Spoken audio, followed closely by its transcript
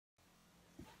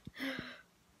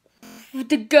with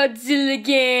the Godzilla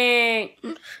Gang.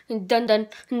 Dun dun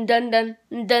dun dun dun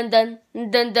dun dun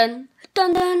dun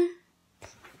dun dun.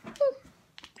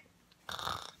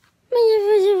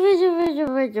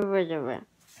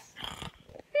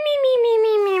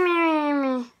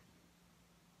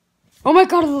 Oh my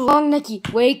god, long necky.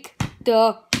 Wake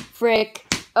the frick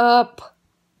up.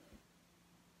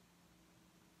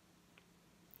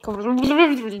 Don't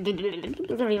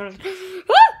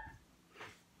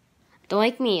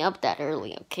wake me up that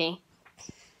early, okay?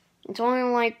 It's only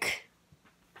like...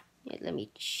 Yeah, let me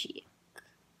check.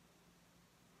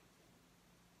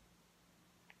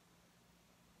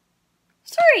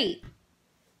 Sorry!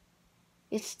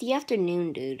 It's the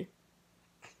afternoon, dude.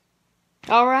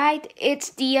 Alright, it's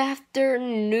the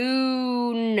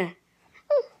afternoon.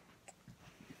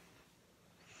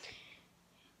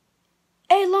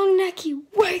 Hey, long necky,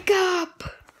 wake up!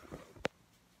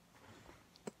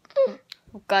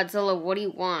 Godzilla, what do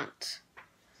you want?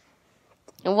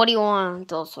 And what do you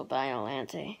want also,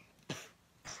 Biolante?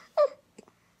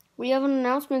 We have an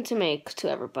announcement to make to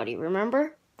everybody,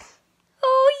 remember?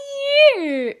 Oh,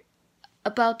 yeah!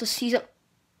 About the season.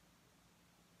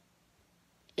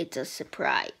 It's a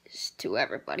surprise to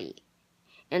everybody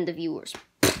and the viewers.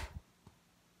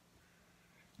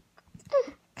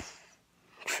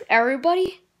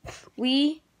 Everybody,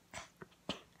 we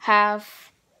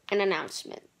have an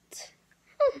announcement.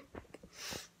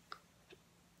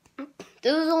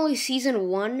 This is only season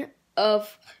 1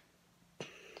 of...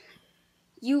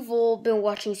 You've all been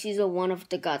watching season 1 of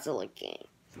the Godzilla Gang.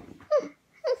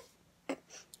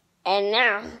 And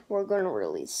now we're going to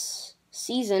release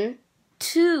season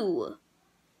 2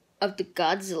 of the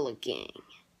Godzilla Gang.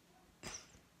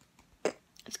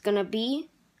 It's going to be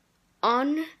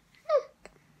on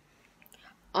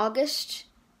August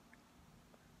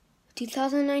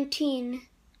 2019,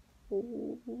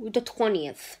 the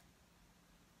 20th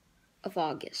of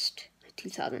August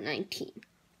 2019.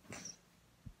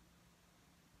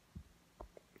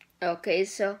 Okay,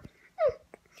 so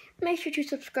make sure to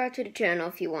subscribe to the channel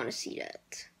if you want to see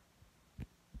that.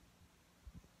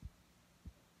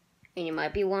 And you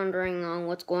might be wondering on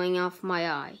what's going off my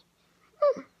eye.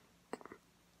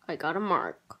 I got a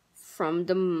mark from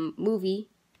the movie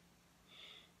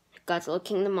Godzilla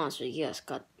King the Monster. Yes,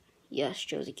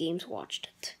 Josie Games watched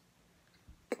it.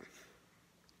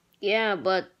 Yeah,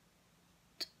 but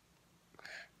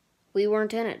we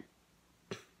weren't in it.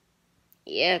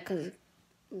 Yeah, because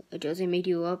Josie made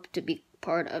you up to be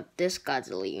part of this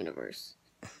Godzilla universe.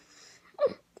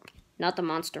 Not the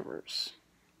Monsterverse.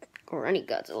 Or any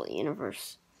Godzilla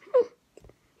universe.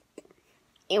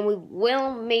 And we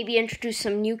will maybe introduce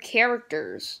some new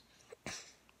characters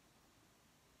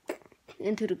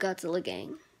into the Godzilla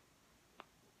Gang.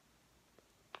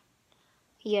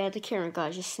 Yeah, the Karen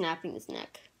guy's just snapping his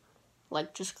neck.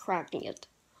 Like, just cracking it.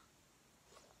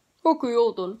 Okay,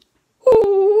 all done.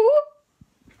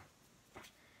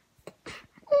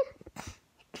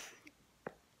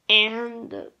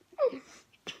 And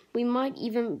we might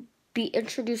even be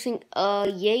introducing a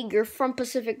Jaeger from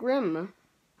Pacific Rim.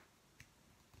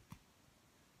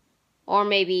 Or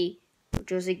maybe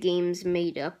Josie Games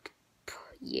made up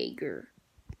Jaeger.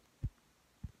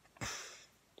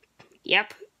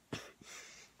 Yep.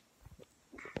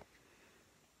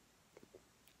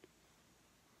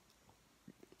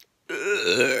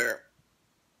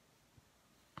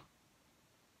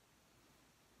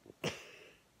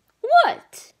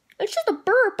 What? It's just a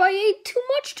burp. I ate too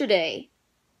much today.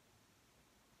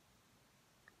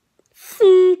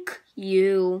 Fuck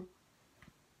you.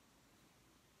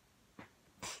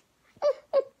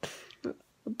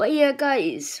 But yeah,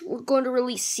 guys, we're going to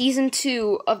release season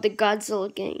 2 of the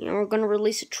Godzilla Gang. And we're going to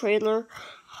release a trailer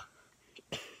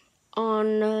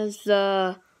on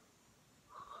the...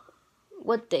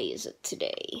 What day is it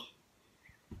today?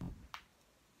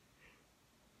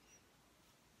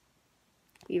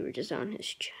 We were just on his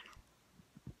channel.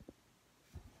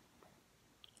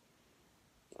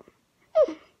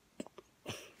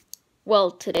 Well,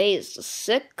 today is the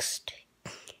 6th.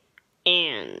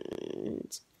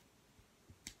 And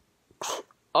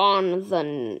on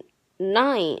the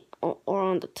 9th, or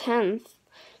on the 10th,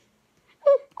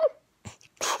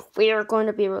 we are going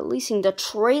to be releasing the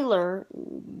trailer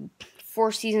for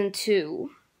season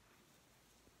 2.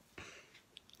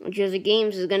 Josie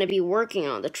Games is going to be working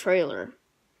on the trailer.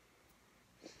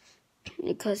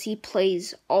 Because he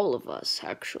plays all of us,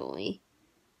 actually.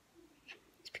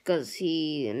 It's because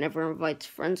he never invites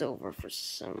friends over for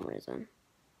some reason.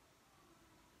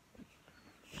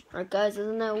 Right, guys,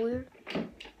 isn't that weird?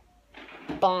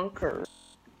 Bonkers.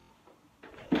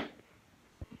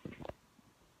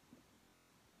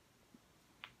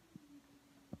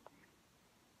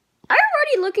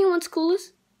 looking what school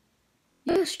is?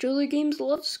 Yes, Chili Games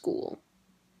love school.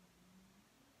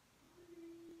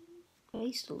 I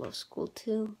used to love school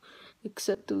too,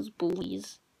 except those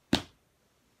bullies.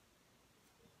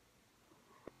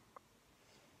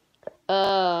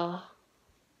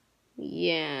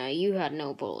 Yeah, you had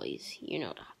no bullies, you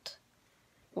know that.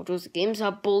 Well, those games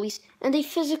have bullies, and they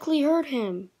physically hurt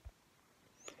him.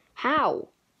 How?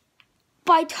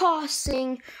 By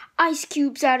tossing ice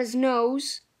cubes at his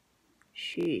nose.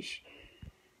 Sheesh.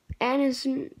 And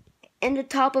the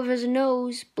top of his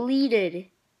nose bleeded.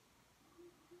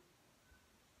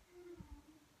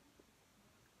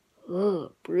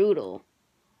 Ugh, brutal.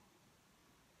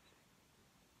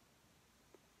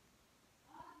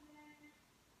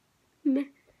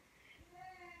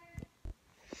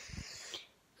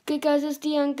 Okay guys, it's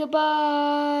the end.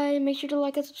 Goodbye. Make sure to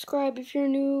like and subscribe if you're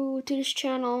new to this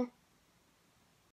channel.